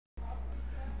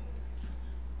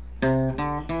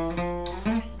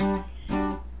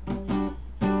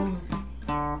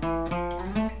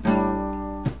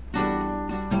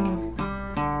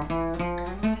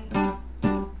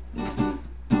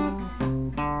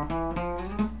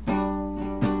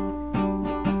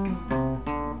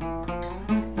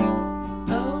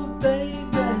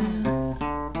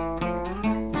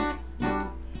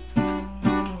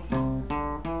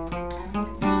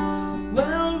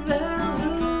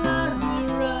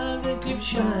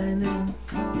keep shining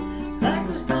like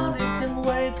the star that can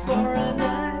wait for a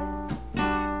night.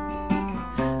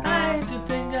 I hate to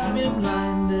think I've been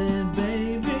blinded,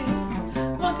 baby.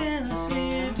 What can I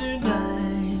see you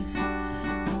tonight?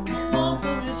 The warmth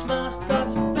of your smile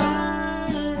starts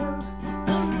burning,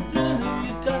 and the thrill of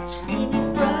your touch gives me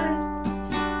fright.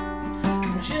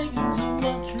 I'm shaking so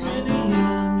much, really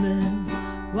yearning.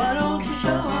 Why don't you show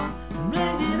up and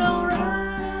make it alright?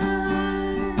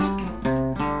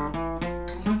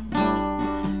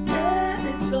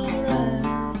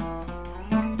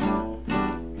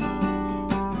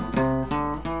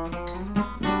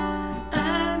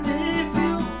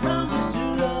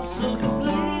 So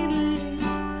completely,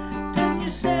 and you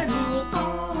said it would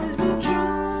always be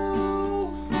true.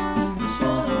 I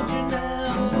swore that you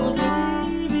never would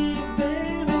leave me,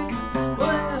 baby.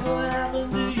 Whatever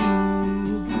happened to you?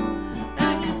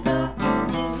 And you thought it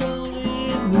was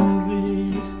only in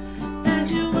movies,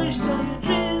 as you wished all your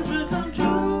dreams would come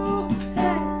true.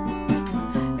 Hey,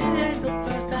 it ain't the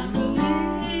first time you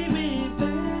leave me,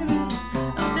 baby.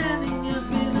 I'm standing here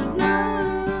feeling love.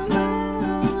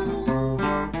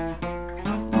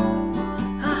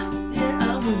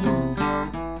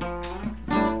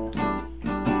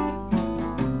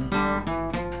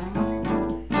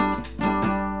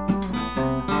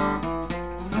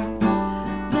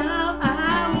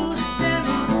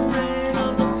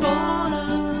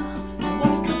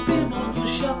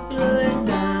 Shuffling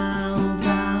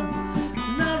downtown,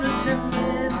 another 10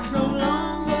 minutes no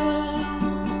longer,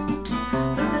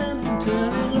 and then I'm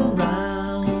turning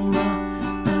around,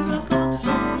 and I got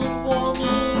someone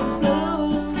warming and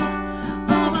slow.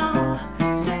 Oh,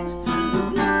 my sinks to the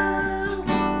ground,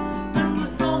 and the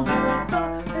storm that I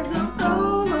thought had blown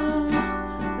over,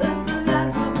 that's the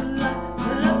light of the light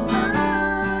that I found.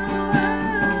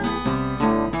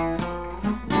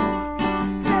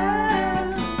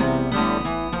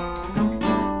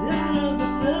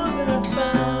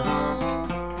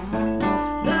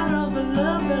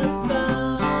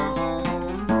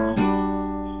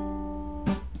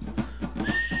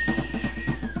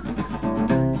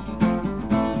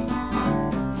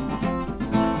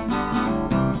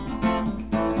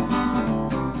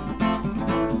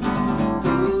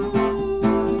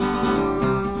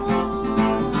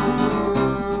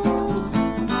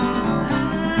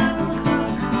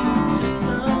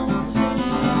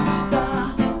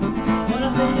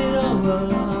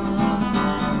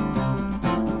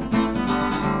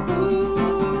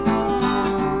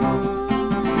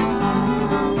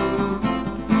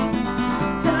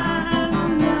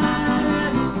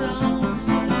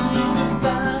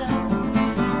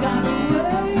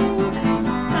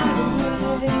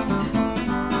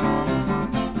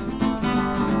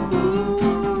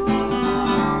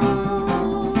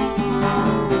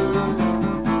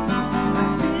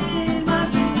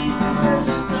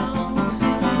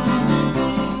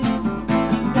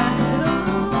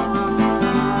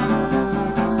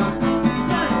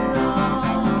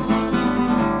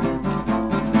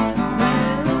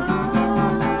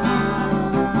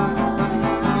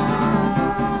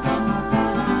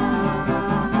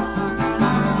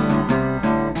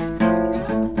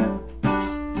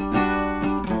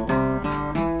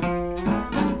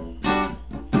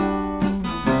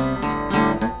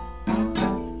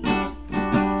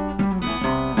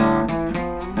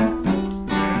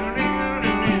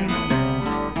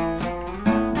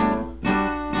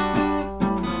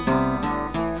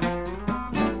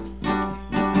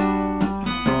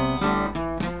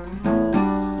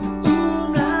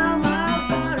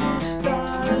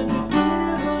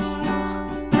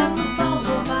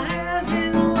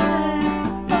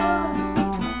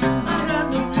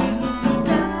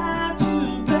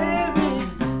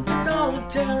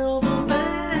 Terror